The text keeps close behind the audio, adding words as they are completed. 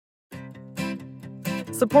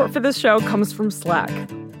Support for this show comes from Slack.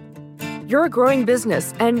 You're a growing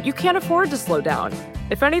business, and you can't afford to slow down.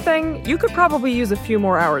 If anything, you could probably use a few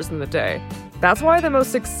more hours in the day. That's why the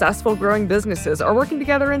most successful growing businesses are working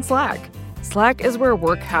together in Slack. Slack is where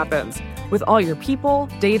work happens, with all your people,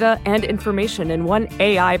 data, and information in one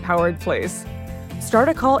AI-powered place. Start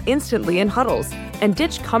a call instantly in huddles and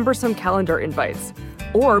ditch cumbersome calendar invites.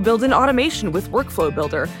 Or build an automation with Workflow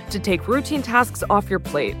Builder to take routine tasks off your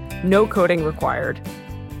plate. No coding required.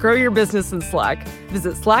 Grow your business in Slack.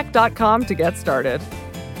 Visit slack.com to get started.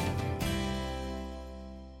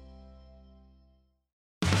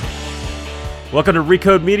 Welcome to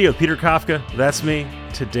Recode Media with Peter Kafka. That's me.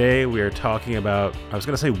 Today we are talking about, I was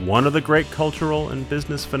going to say one of the great cultural and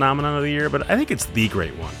business phenomenon of the year, but I think it's the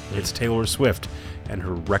great one. It's Taylor Swift and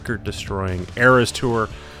her record-destroying Eras Tour,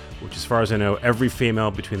 which as far as I know, every female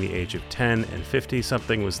between the age of 10 and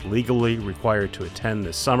 50-something was legally required to attend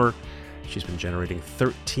this summer. She's been generating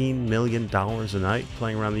 $13 million a night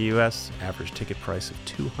playing around the U.S., average ticket price of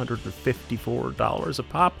 $254 a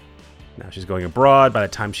pop. Now she's going abroad. By the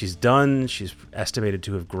time she's done, she's estimated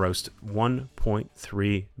to have grossed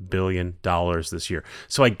 $1.3 billion this year.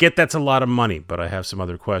 So I get that's a lot of money, but I have some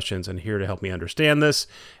other questions. And here to help me understand this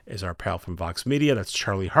is our pal from Vox Media. That's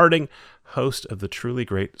Charlie Harding, host of the truly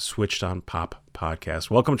great Switched on Pop podcast.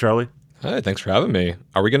 Welcome, Charlie. Hi, thanks for having me.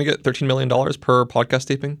 Are we going to get $13 million per podcast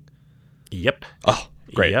taping? Yep. Oh,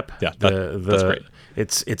 great. Yep. Yeah, that's great.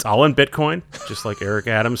 It's all in Bitcoin, just like Eric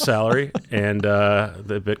Adams' salary, and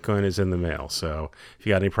the Bitcoin is in the mail. So if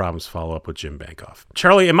you got any problems, follow up with Jim Bankoff.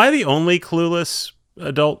 Charlie, am I the only clueless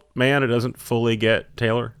adult man who doesn't fully get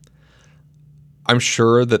Taylor? I'm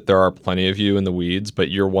sure that there are plenty of you in the weeds, but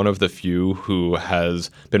you're one of the few who has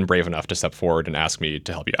been brave enough to step forward and ask me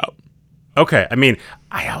to help you out. Okay. I mean,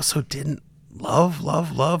 I also didn't love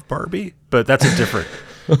Barbie, but that's a different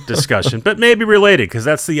discussion, but maybe related, because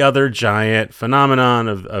that's the other giant phenomenon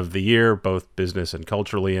of the year, both business and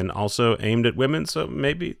culturally, and also aimed at women. So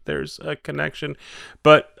maybe there's a connection.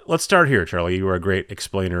 But let's start here, Charlie. You are a great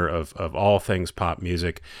explainer of all things pop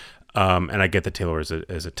music. And I get that Taylor is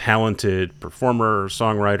a talented performer,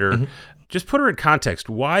 songwriter. Mm-hmm. Just put her in context.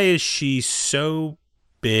 Why is she so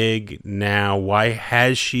big now? Why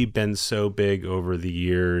has she been so big over the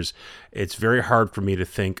years? It's very hard for me to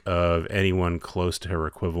think of anyone close to her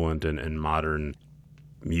equivalent in modern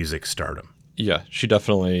music stardom. Yeah, she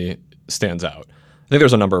definitely stands out. I think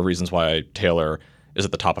there's a number of reasons why Taylor is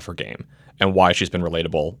at the top of her game and why she's been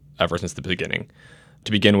relatable ever since the beginning.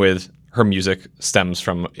 To begin with, her music stems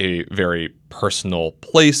from a very personal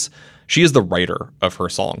place. She is the writer of her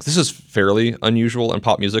songs. This is fairly unusual in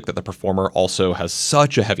pop music, that the performer also has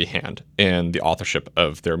such a heavy hand in the authorship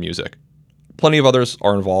of their music. Plenty of others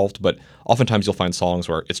are involved, but oftentimes you'll find songs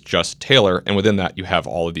where it's just Taylor, and within that you have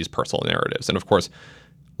all of these personal narratives. And of course, a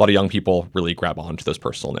lot of young people really grab onto those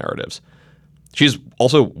personal narratives. She's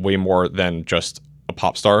also way more than just a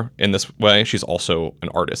pop star in this way. She's also an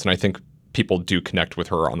artist, and I think people do connect with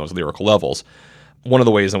her on those lyrical levels. One of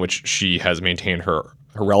the ways in which she has maintained her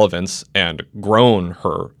relevance and grown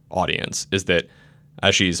her audience is that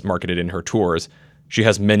as she's marketed in her tours, she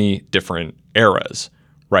has many different eras,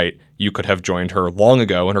 right? You could have joined her long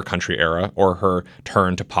ago in her country era, or her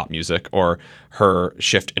turn to pop music, or her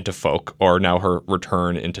shift into folk, or now her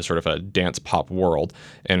return into sort of a dance pop world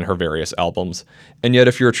in her various albums. And yet,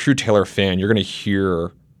 if you're a true Taylor fan, you're going to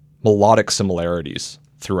hear melodic similarities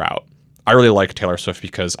throughout. I really like Taylor Swift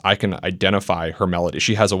because I can identify her melody.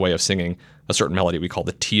 She has a way of singing a certain melody we call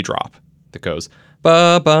the T drop that goes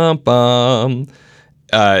ba bum bum.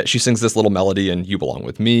 She sings this little melody in "You Belong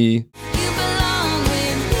with Me." You belong with me.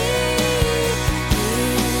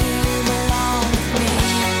 You belong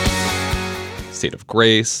with me. State of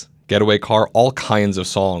Grace, Getaway Car, all kinds of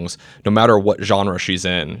songs. No matter what genre she's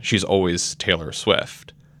in, she's always Taylor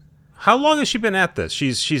Swift. How long has she been at this?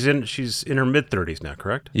 She's in her mid-30s now,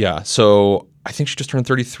 correct? Yeah. So I think she just turned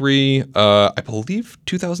 33. I believe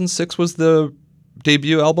 2006 was the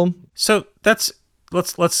debut album. So that's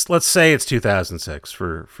let's say it's 2006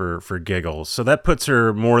 for giggles. So that puts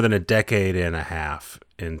her more than a decade and a half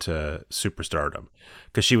into superstardom,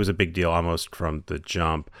 because she was a big deal almost from the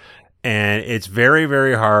jump. And it's very,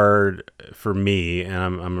 very hard for me, and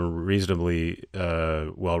I'm a reasonably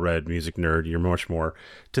well-read music nerd, you're much more,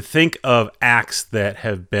 to think of acts that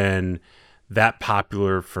have been that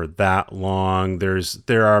popular for that long.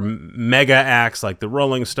 There are mega acts like the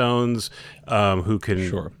Rolling Stones, who can...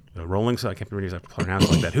 Sure. Rolling Stones, I can't remember exactly pronounce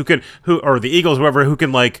it like that. Or the Eagles, whoever, who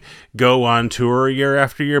can like go on tour year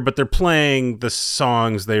after year, but they're playing the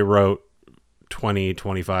songs they wrote 20,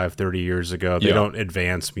 25, 30 years ago. They don't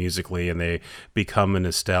advance musically, and they become a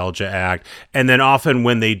nostalgia act. And then often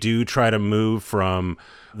when they do try to move from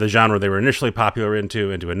the genre they were initially popular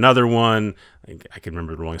into another one, I can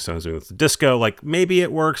remember the Rolling Stones doing this with disco. Like, maybe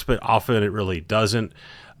it works, but often it really doesn't.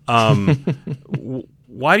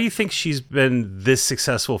 Why do you think she's been this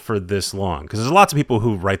successful for this long? Because there's lots of people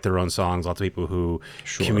who write their own songs, lots of people who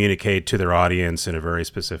communicate to their audience in a very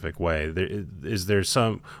specific way.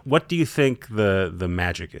 What do you think the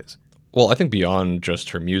magic is? Well, I think beyond just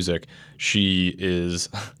her music, she is,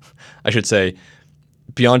 I should say,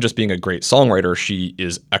 beyond just being a great songwriter, she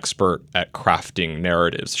is expert at crafting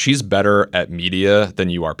narratives. She's better at media than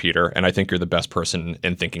you are, Peter, and I think you're the best person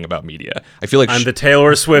in thinking about media. I feel like I'm the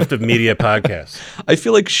Taylor Swift of media podcasts. I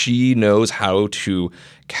feel like she knows how to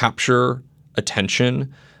capture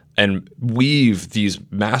attention and weave these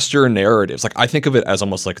master narratives. Like, I think of it as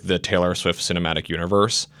almost like the Taylor Swift cinematic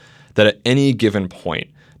universe, that at any given point,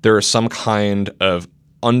 there is some kind of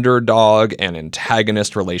underdog and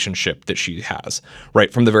antagonist relationship that she has.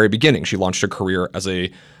 Right from the very beginning, she launched her career as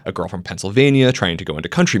a girl from Pennsylvania trying to go into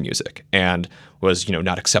country music and was,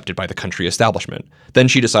 not accepted by the country establishment. Then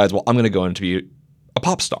she decides, well, I'm going to go into be a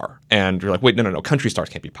pop star. And you're like, wait, no, country stars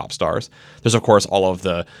can't be pop stars. There's, of course, all of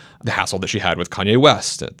the hassle that she had with Kanye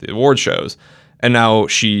West at the award shows. And now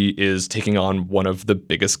she is taking on one of the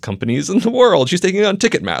biggest companies in the world. She's taking on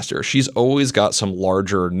Ticketmaster. She's always got some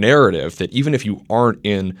larger narrative that even if you aren't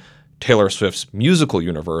in Taylor Swift's musical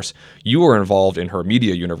universe, you are involved in her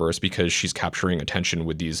media universe because she's capturing attention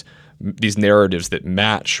with these narratives that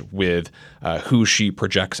match with who she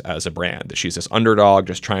projects as a brand. That she's this underdog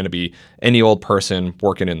just trying to be any old person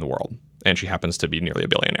working in the world. And she happens to be nearly a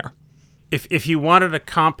billionaire. If you wanted to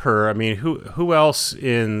comp her, I mean, who else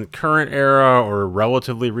in current era or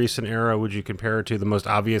relatively recent era would you compare her to? The most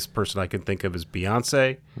obvious person I can think of is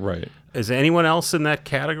Beyonce. Right. Is there anyone else in that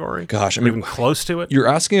category? Gosh, I mean, even close to it? You're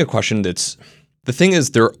asking a question that's... The thing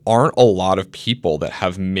is, there aren't a lot of people that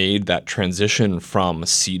have made that transition from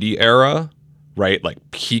CD era, right, like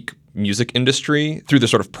peak music industry, through the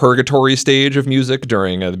sort of purgatory stage of music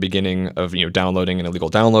during the beginning of downloading and illegal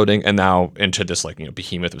downloading, and now into this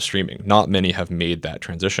behemoth of streaming. Not many have made that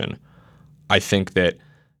transition. I think that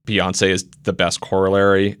Beyonce is the best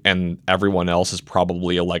corollary, and everyone else is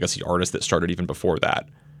probably a legacy artist that started even before that.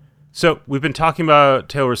 So we've been talking about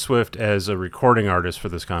Taylor Swift as a recording artist for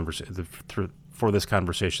this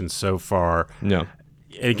conversation so far. No.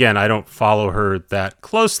 Again, I don't follow her that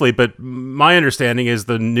closely, but my understanding is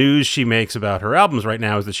the news she makes about her albums right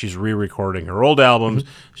now is that she's re-recording her old albums.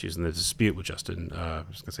 Mm-hmm. She's in the dispute with Justin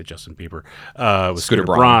Bieber, with Scooter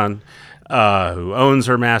Braun, who owns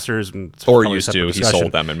her masters. Or used to. He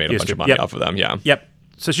sold them and made a bunch of money off of them, yeah. Yep.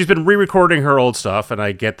 So she's been re-recording her old stuff, and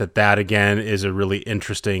I get that again is a really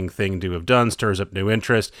interesting thing to have done, stirs up new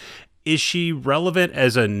interest. Is she relevant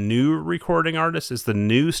as a new recording artist? Is the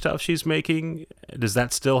new stuff she's making, does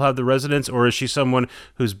that still have the resonance? Or is she someone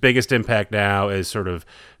whose biggest impact now is sort of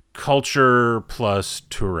culture plus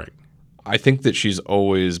touring? I think that she's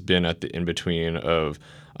always been at the in-between of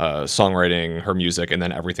songwriting, her music, and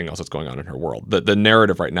then everything else that's going on in her world. The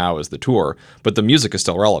narrative right now is the tour, but the music is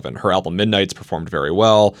still relevant. Her album Midnights performed very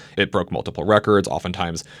well. It broke multiple records.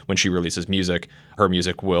 Oftentimes when she releases music, her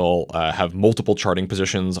music will have multiple charting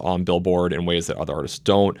positions on Billboard in ways that other artists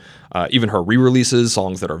don't. Even her re-releases,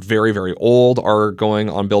 songs that are very, very old, are going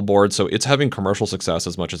on Billboard. So it's having commercial success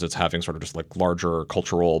as much as it's having sort of just like larger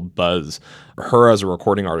cultural buzz. Her as a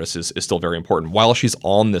recording artist is still very important. While she's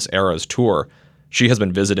on this Eras tour, she has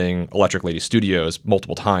been visiting Electric Lady Studios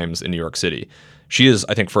multiple times in New York City. She is,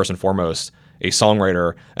 I think, first and foremost, a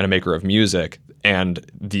songwriter and a maker of music, and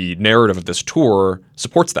the narrative of this tour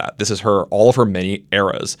supports that. This is all of her many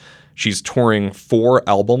eras. She's touring 4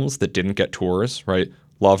 albums that didn't get tours, right?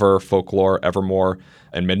 Lover, Folklore, Evermore,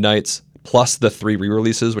 and Midnights, plus the 3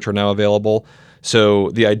 re-releases, which are now available. So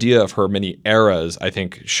the idea of her many eras, I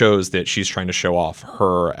think, shows that she's trying to show off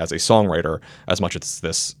her as a songwriter as much as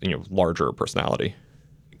this, larger personality.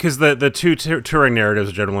 Because the two touring narratives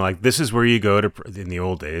are generally like, this is where you go to, in the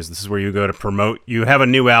old days, this is where you go to promote. You have a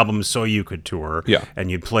new album so you could tour, and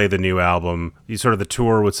you'd play the new album. The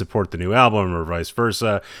tour would support the new album or vice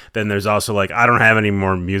versa. Then there's also like, I don't have any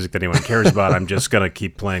more music that anyone cares about. I'm just going to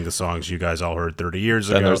keep playing the songs you guys all heard 30 years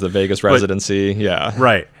ago. Then there's the Vegas residency,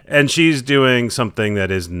 Right. And she's doing something that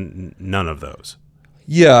is none of those.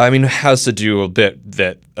 Yeah, I mean, it has to do a bit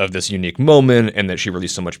of this unique moment, and that she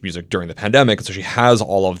released so much music during the pandemic, and so she has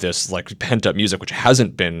all of this like pent up music which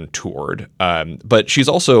hasn't been toured. But she's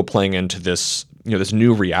also playing into this this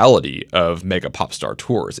new reality of mega pop star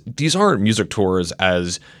tours. These aren't music tours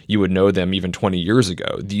as you would know them even 20 years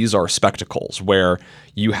ago. These are spectacles where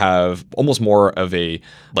you have almost more of a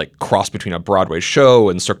like cross between a Broadway show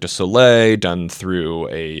and Cirque du Soleil done through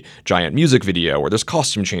a giant music video where there's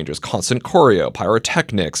costume changes, constant choreo,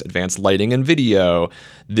 pyrotechnics, advanced lighting and video.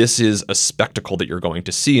 This is a spectacle that you're going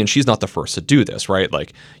to see, and she's not the first to do this, right?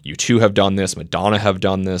 Like U2 have done this, Madonna have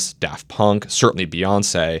done this, Daft Punk, certainly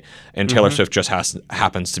Beyonce, and Taylor Swift just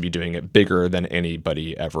happens to be doing it bigger than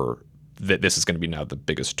anybody ever. That this is going to be now the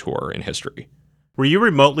biggest tour in history. Were you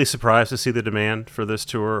remotely surprised to see the demand for this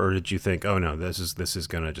tour, or did you think, oh no, this is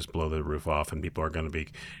going to just blow the roof off, and people are going to be,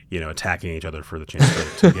 attacking each other for the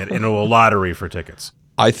chance to get into a lottery for tickets?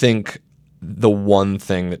 I think the one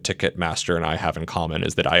thing that Ticketmaster and I have in common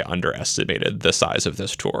is that I underestimated the size of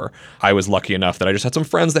this tour. I was lucky enough that I just had some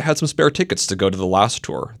friends that had some spare tickets to go to the last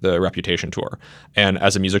tour, the Reputation tour. And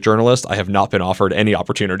as a music journalist, I have not been offered any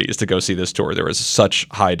opportunities to go see this tour. There was such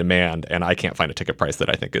high demand, and I can't find a ticket price that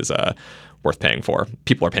I think is worth paying for.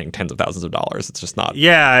 People are paying tens of thousands of dollars. It's just not.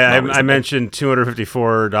 Yeah, I mentioned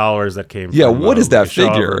 $254 that came. Yeah, from, what is that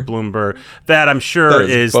figure? Bloomberg. That I'm sure that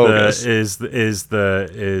is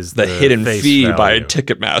the hidden fee value. by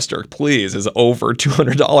Ticketmaster. Please is over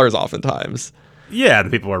 $200 oftentimes. Yeah, and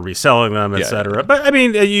people are reselling them, etc. Yeah. But I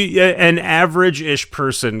mean, an average-ish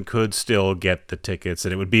person could still get the tickets,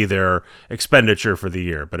 and it would be their expenditure for the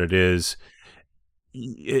year. But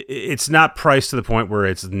it's not priced to the point where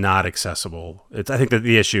it's not accessible. I think that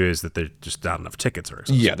the issue is that there's just not enough tickets.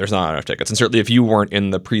 Yeah, there's not enough tickets. And certainly if you weren't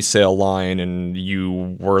in the pre-sale line and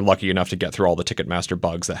you were lucky enough to get through all the Ticketmaster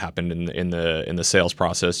bugs that happened in the sales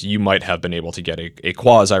process, you might have been able to get a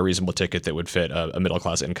quasi-reasonable ticket that would fit a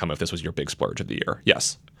middle-class income if this was your big splurge of the year.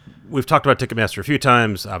 Yes. We've talked about Ticketmaster a few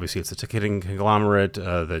times. Obviously, it's a ticketing conglomerate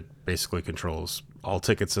that basically controls all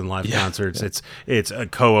tickets and live concerts. Yeah. It's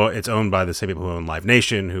owned by the same people who own Live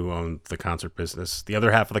Nation, who own the concert business. The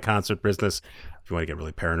other half of the concert business, if you want to get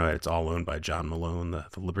really paranoid, it's all owned by John Malone, the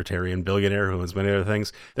libertarian billionaire who owns many other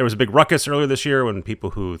things. There was a big ruckus earlier this year when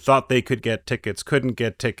people who thought they could get tickets couldn't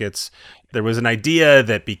get tickets. There was an idea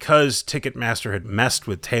that because Ticketmaster had messed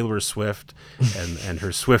with Taylor Swift and her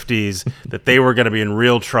Swifties, that they were going to be in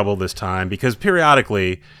real trouble this time, because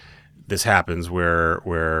periodically this happens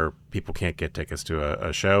where people can't get tickets to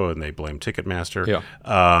a show and they blame Ticketmaster. Yeah.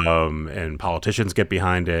 And politicians get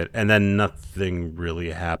behind it, and then nothing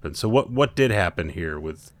really happens. So what did happen here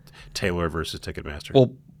with Taylor versus Ticketmaster?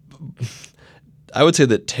 Well, I would say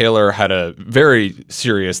that Taylor had a very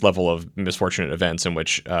serious level of misfortunate events in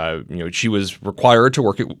which she was required to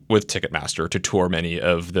work with Ticketmaster to tour many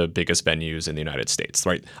of the biggest venues in the United States.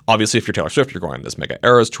 Right? Obviously, if you're Taylor Swift, you're going on this Mega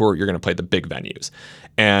Eras tour, you're going to play the big venues.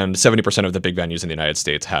 And 70% of the big venues in the United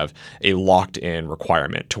States have a locked-in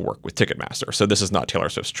requirement to work with Ticketmaster. So this is not Taylor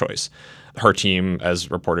Swift's choice. Her team, it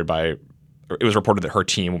was reported that her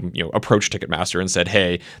team, approached Ticketmaster and said,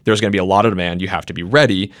 "Hey, there's going to be a lot of demand. You have to be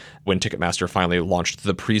ready." When Ticketmaster finally launched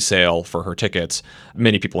the pre-sale for her tickets,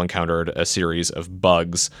 many people encountered a series of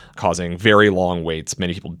bugs causing very long waits.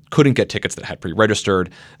 Many people couldn't get tickets that had pre-registered,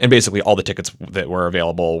 and basically all the tickets that were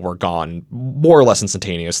available were gone more or less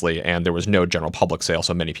instantaneously, and there was no general public sale,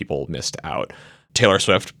 so many people missed out. Taylor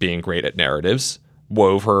Swift, being great at narratives,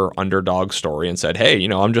 wove her underdog story and said, "Hey,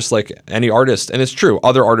 I'm just like any artist," and it's true.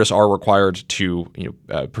 Other artists are required to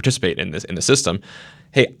participate in the system.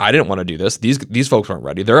 Hey, I didn't want to do this. These folks weren't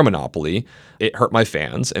ready. They're a monopoly. It hurt my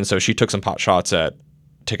fans, and so she took some pot shots at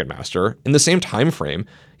Ticketmaster. In the same time frame,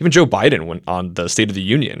 even Joe Biden went on the State of the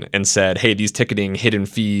Union and said, "Hey, these ticketing, hidden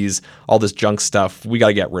fees, all this junk stuff, we got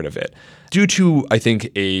to get rid of it." Due to, I think,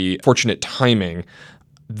 a fortunate timing,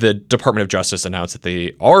 the Department of Justice announced that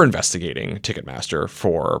they are investigating Ticketmaster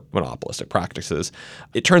for monopolistic practices.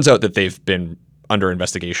 It turns out that they've been under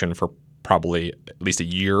investigation for probably at least a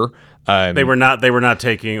year. They were not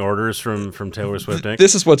taking orders from Taylor Swift Inc.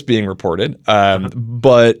 This is what's being reported,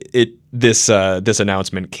 but this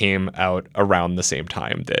announcement came out around the same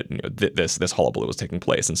time that this hullabaloo was taking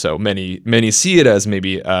place, and so many see it as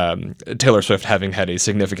maybe Taylor Swift having had a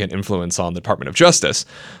significant influence on the Department of Justice.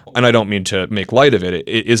 And I don't mean to make light of it.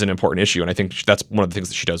 It is an important issue, and I think that's one of the things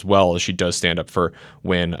that she does well is she does stand up for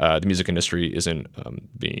when the music industry isn't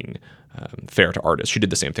being fair to artists. She did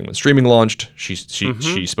the same thing when streaming launched. She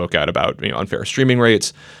spoke out about unfair streaming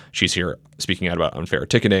rates. She's here speaking out about unfair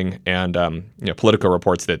ticketing, and Politico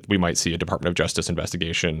reports that we might see a Department of Justice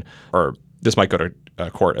investigation, or this might go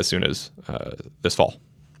to court as soon as this fall.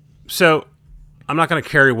 So I'm not going to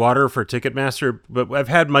carry water for Ticketmaster, but I've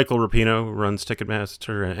had Michael Rapino, who runs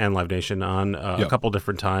Ticketmaster and Live Nation, on a couple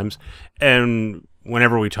different times, and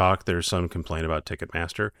whenever we talk, there's some complaint about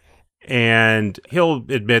Ticketmaster. And he'll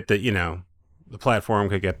admit that, the platform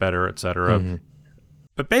could get better, et cetera.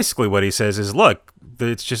 But basically what he says is, look,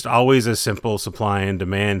 it's just always a simple supply and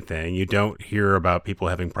demand thing. You don't hear about people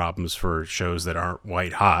having problems for shows that aren't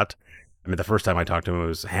white hot. I mean, the first time I talked to him, it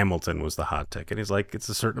was Hamilton was the hot ticket. He's like, it's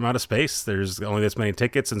a certain amount of space. There's only this many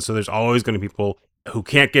tickets. And so there's always going to be people who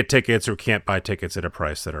can't get tickets or can't buy tickets at a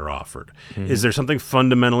price that are offered. Is there something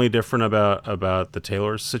fundamentally different about the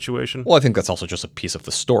Taylor's situation? Well, I think that's also just a piece of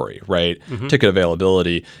the story, right? Ticket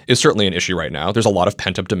availability is certainly an issue right now. There's a lot of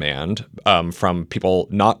pent-up demand from people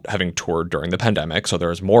not having toured during the pandemic. So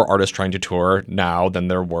there's more artists trying to tour now than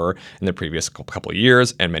there were in the previous couple of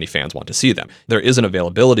years, and many fans want to see them. There is an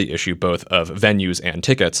availability issue both of venues and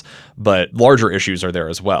tickets, but larger issues are there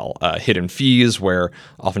as well. Hidden fees, where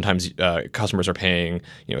oftentimes customers are paying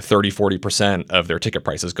 30-40% of their ticket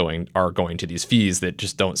prices are going to these fees that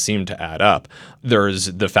just don't seem to add up. There's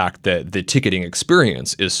the fact that the ticketing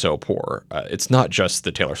experience is so poor. It's not just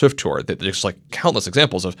the Taylor Swift tour. There's like countless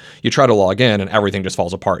examples of you try to log in and everything just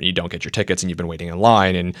falls apart and you don't get your tickets and you've been waiting in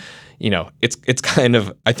line. And it's kind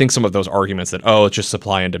of, I think some of those arguments that, it's just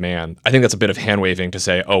supply and demand, I think that's a bit of hand waving to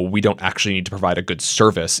say, we don't actually need to provide a good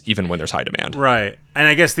service even when there's high demand. Right. And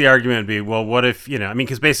I guess the argument would be, well, what if,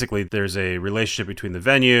 because basically there's a relationship between the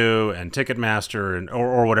venue and Ticketmaster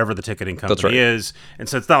or whatever the ticketing company is. And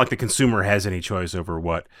so it's not like the consumer has any choice over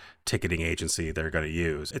what ticketing agency they're going to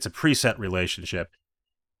use. It's a preset relationship.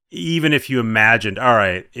 Even if you imagined, all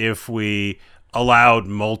right, if we allowed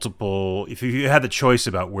if you had the choice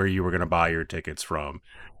about where you were going to buy your tickets from,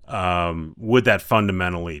 would that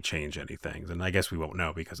fundamentally change anything? And I guess we won't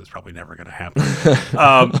know because it's probably never going to happen.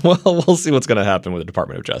 Well, we'll see what's going to happen with the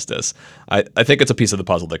Department of Justice. I think it's a piece of the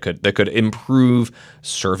puzzle that could improve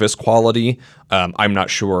service quality. I'm not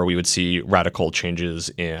sure we would see radical changes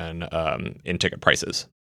in ticket prices.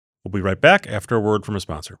 We'll be right back after a word from a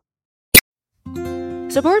sponsor.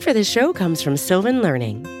 Support for this show comes from Sylvan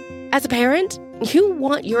Learning. As a parent, you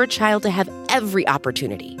want your child to have every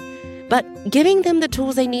opportunity. But giving them the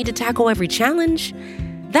tools they need to tackle every challenge,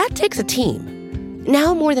 that takes a team.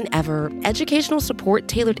 Now more than ever, educational support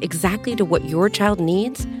tailored exactly to what your child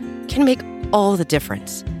needs can make all the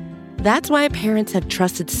difference. That's why parents have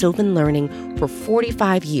trusted Sylvan Learning for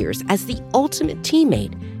 45 years as the ultimate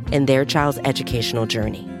teammate in their child's educational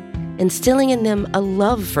journey, instilling in them a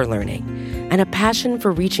love for learning and a passion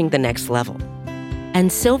for reaching the next level. And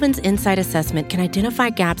Sylvan's Insight Assessment can identify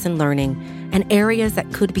gaps in learning and areas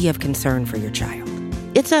that could be of concern for your child.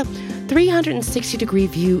 It's a 360-degree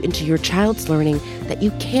view into your child's learning that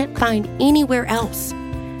you can't find anywhere else,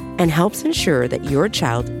 and helps ensure that your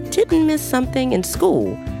child didn't miss something in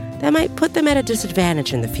school that might put them at a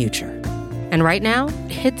disadvantage in the future. And right now,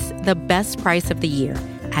 it's the best price of the year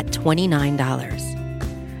at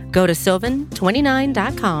 $29. Go to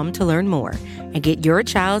sylvan29.com to learn more and get your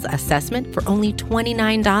child's assessment for only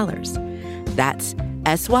 $29. That's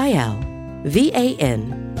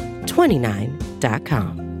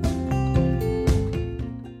SYLVAN29.com.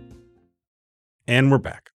 And we're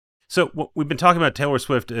back. So we've been talking about Taylor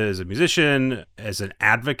Swift as a musician, as an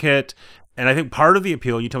advocate, and I think part of the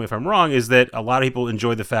appeal, you tell me if I'm wrong, is that a lot of people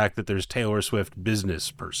enjoy the fact that there's Taylor Swift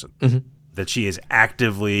business person. That she is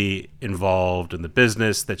actively involved in the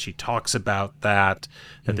business, that she talks about that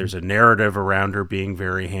there's a narrative around her being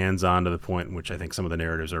very hands-on to the point in which I think some of the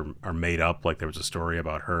narratives are made up. Like there was a story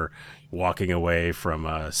about her walking away from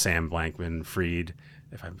Sam Bankman-Fried.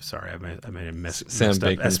 If I'm sorry, I may have messed up.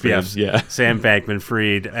 SBF, yeah. Sam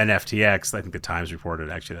Bankman-Fried and FTX. I think the Times reported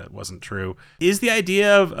actually that wasn't true. Is the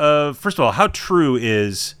idea of first of all, how true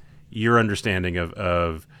is your understanding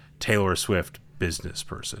of Taylor Swift business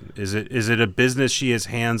person? Is it a business she is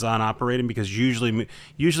hands-on operating? Because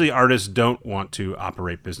usually artists don't want to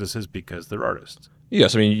operate businesses because they're artists.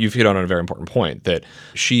 Yes, I mean, you've hit on a very important point that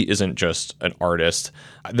she isn't just an artist.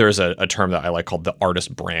 There's a term that I like called the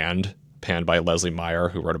artist brand, panned by Leslie Meyer,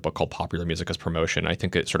 who wrote a book called Popular Music as Promotion. I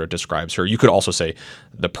think it sort of describes her. You could also say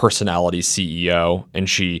the personality CEO, and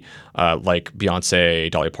she, like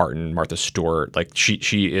Beyonce, Dolly Parton, Martha Stewart, like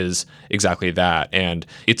she is exactly that. And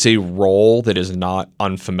it's a role that is not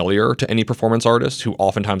unfamiliar to any performance artist who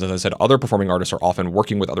oftentimes, as I said, other performing artists are often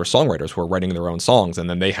working with other songwriters who are writing their own songs,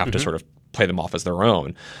 and then they have to sort of play them off as their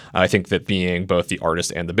own. I think that being both the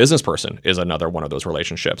artist and the business person is another one of those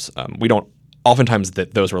relationships. We don't oftentimes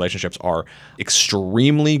that those relationships are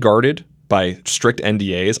extremely guarded by strict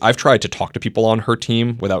NDAs. I've tried to talk to people on her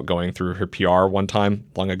team without going through her PR one time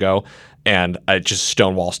long ago, and I just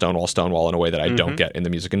stonewall in a way that I don't get in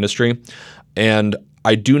the music industry. And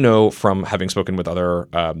I do know from having spoken with other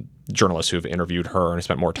journalists who've interviewed her and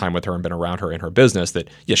spent more time with her and been around her in her business that,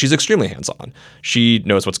 yeah, she's extremely hands-on. She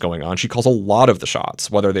knows what's going on. She calls a lot of the shots,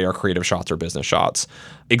 whether they are creative shots or business shots.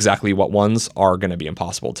 Exactly what ones are going to be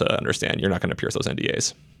impossible to understand. You're not going to pierce those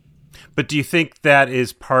NDAs. But do you think that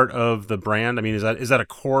is part of the brand? I mean, is that a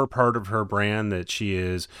core part of her brand, that she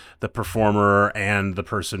is the performer and the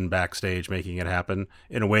person backstage making it happen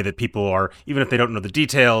in a way that people are, even if they don't know the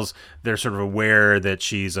details, they're sort of aware that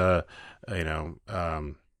she's a,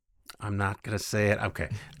 I'm not going to say it. Okay.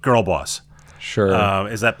 Girl boss. Sure.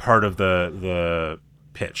 Is that part of the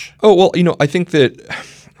pitch? Oh, well, I think that,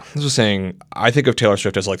 as I was saying, I think of Taylor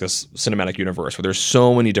Swift as like this cinematic universe where there's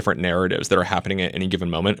so many different narratives that are happening at any given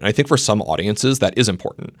moment. And I think for some audiences, that is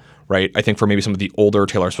important, right? I think for maybe some of the older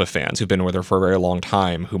Taylor Swift fans who've been with her for a very long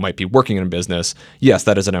time, who might be working in business, yes,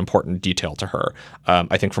 that is an important detail to her.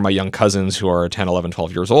 I think for my young cousins who are 10, 11,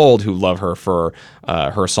 12 years old, who love her for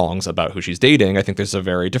her songs about who she's dating, I think there's a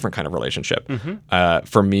very different kind of relationship. Mm-hmm.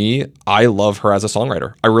 For me, I love her as a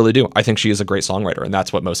songwriter. I really do. I think she is a great songwriter, and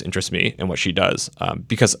that's what most interests me in what she does,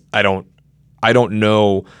 because I don't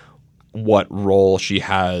know what role she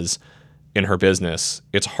has in her business.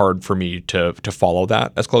 It's hard for me to follow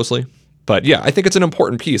that as closely. But yeah, I think it's an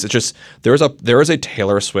important piece. It's just there is a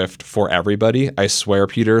Taylor Swift for everybody. I swear,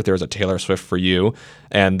 Peter, there's a Taylor Swift for you.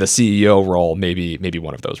 And the CEO role may be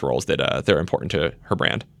one of those roles that they're important to her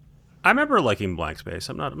brand. I remember liking Blank Space.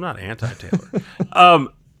 I'm not anti-Taylor.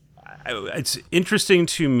 It's interesting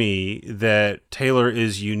to me that Taylor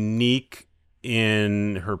is unique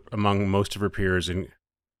among most of her peers, and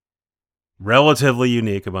relatively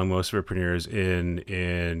unique among most of her peers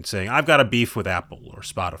in saying, I've got a beef with Apple or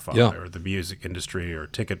Spotify or the music industry or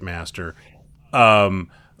Ticketmaster.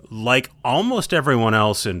 Like almost everyone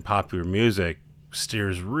else in popular music,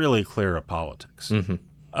 steers really clear of politics.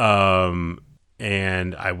 Mm-hmm.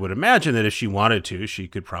 And I would imagine that if she wanted to, she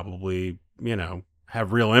could probably,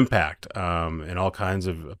 have real impact in all kinds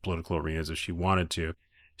of political arenas if she wanted to.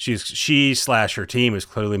 She/her team has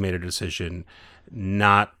clearly made a decision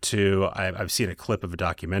not to. I've seen a clip of a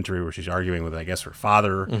documentary where she's arguing with, I guess, her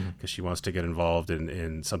father because she wants to get involved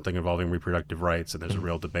in something involving reproductive rights, and there's a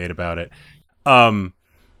real debate about it.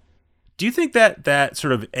 Do you think that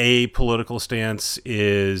sort of apolitical stance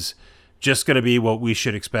is just going to be what we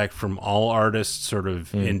should expect from all artists sort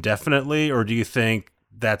of indefinitely, or do you think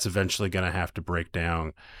that's eventually going to have to break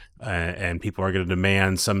down and people are going to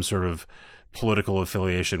demand some sort of political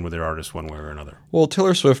affiliation with their artist one way or another? Well,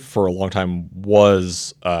 Taylor Swift for a long time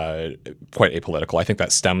was quite apolitical. I think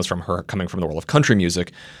that stems from her coming from the world of country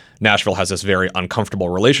music. Nashville has this very uncomfortable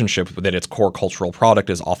relationship that its core cultural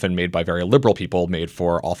product is often made by very liberal people, made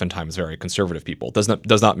for oftentimes very conservative people. Does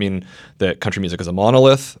not mean that country music is a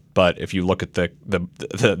monolith, but if you look at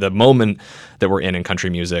the moment that we're in country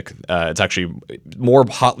music, it's actually more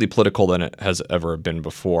hotly political than it has ever been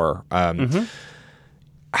before.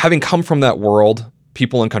 Having come from that world,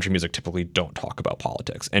 people in country music typically don't talk about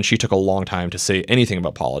politics. And she took a long time to say anything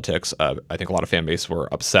about politics. I think a lot of fan base were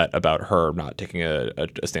upset about her not taking a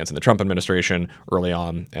stance in the Trump administration early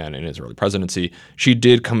on and in his early presidency. She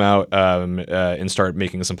did come out and start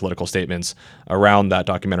making some political statements around that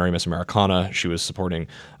documentary, Miss Americana. She was supporting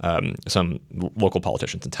some local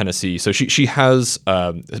politicians in Tennessee. So she has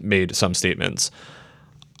made some statements.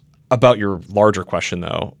 About your larger question,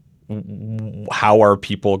 though, how are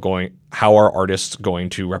artists going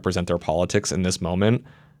to represent their politics in this moment?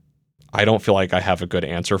 I don't feel like I have a good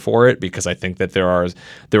answer for it, because I think that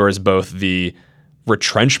there is both the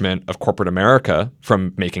retrenchment of corporate America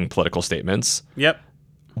from making political statements. Yep.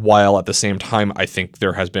 While at the same time, I think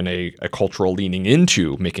there has been a cultural leaning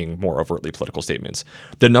into making more overtly political statements.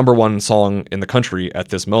 The number one song in the country at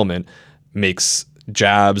this moment makes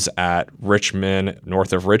jabs at Richmond,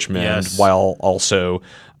 north of Richmond, yes, while also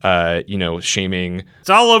shaming. It's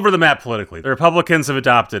all over the map politically. The Republicans have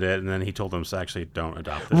adopted it, and then he told them to actually don't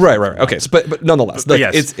adopt it. Right. Okay, so, but nonetheless,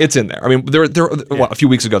 yes, it's in there. I mean, a few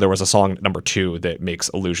weeks ago there was a song number 2 that makes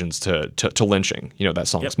allusions to lynching. That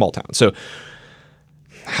song, Small Town. So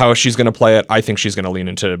how she's going to play it, I think she's going to lean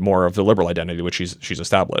into more of the liberal identity, which she's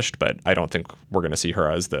established. But I don't think we're going to see her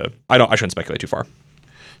as I shouldn't speculate too far.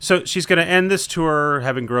 So she's going to end this tour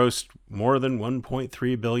having grossed more than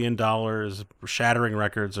 $1.3 billion, shattering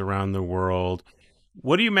records around the world.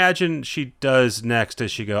 What do you imagine she does next?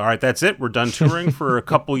 Does she go, all right, that's it, we're done touring for a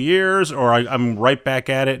couple years, or I'm right back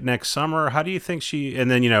at it next summer? How do you think she? And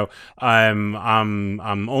then I'm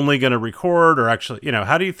only going to record, or actually,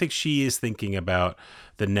 how do you think she is thinking about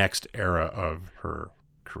the next era of her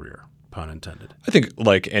career, pun intended. I think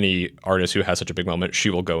like any artist who has such a big moment, she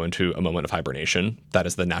will go into a moment of hibernation. That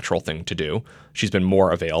is the natural thing to do. She's been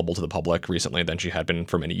more available to the public recently than she had been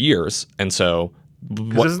for many years. And so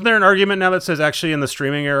isn't there an argument now that says actually in the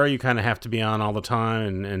streaming era you kind of have to be on all the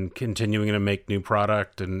time and continuing to make new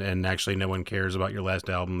product and actually no one cares about your last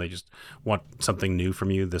album, they just want something new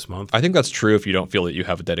from you this month? I think that's true if you don't feel that you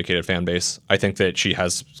have a dedicated fan base. I think that she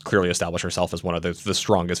has clearly established herself as one of the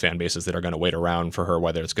strongest fan bases that are going to wait around for her,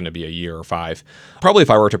 whether it's going to be a year or 5. Probably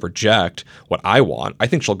if I were to project what I want, I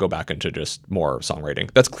think she'll go back into just more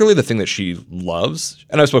songwriting. That's clearly the thing that she loves.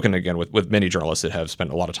 And I've spoken again with many journalists that have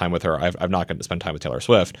spent a lot of time with her. I've not gotten to spend time with Taylor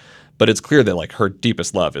Swift, but it's clear that like her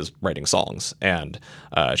deepest love is writing songs, and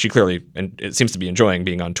she clearly, and it seems to be enjoying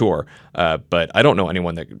being on tour. But I don't know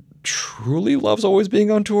anyone that truly loves always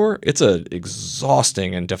being on tour. It's a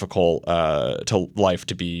exhausting and difficult to life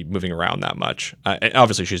to be moving around that much. And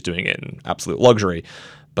obviously, she's doing it in absolute luxury,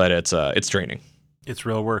 but it's draining. It's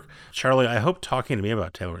real work. Charlie, I hope talking to me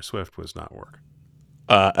about Taylor Swift was not work.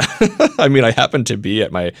 I mean, I happen to be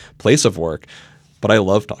at my place of work, but I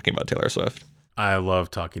love talking about Taylor Swift. I love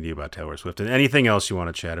talking to you about Taylor Swift. And anything else you want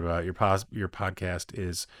to chat about, your podcast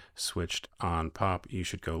is Switched on Pop. You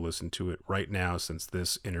should go listen to it right now since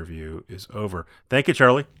this interview is over. Thank you,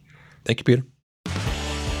 Charlie. Thank you, Peter.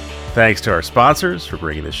 Thanks to our sponsors for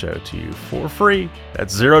bringing the show to you for free.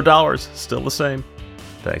 That's $0, still the same.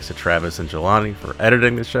 Thanks to Travis and Jelani for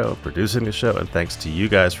editing the show, producing the show, and thanks to you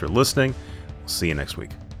guys for listening. We'll see you next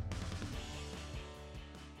week.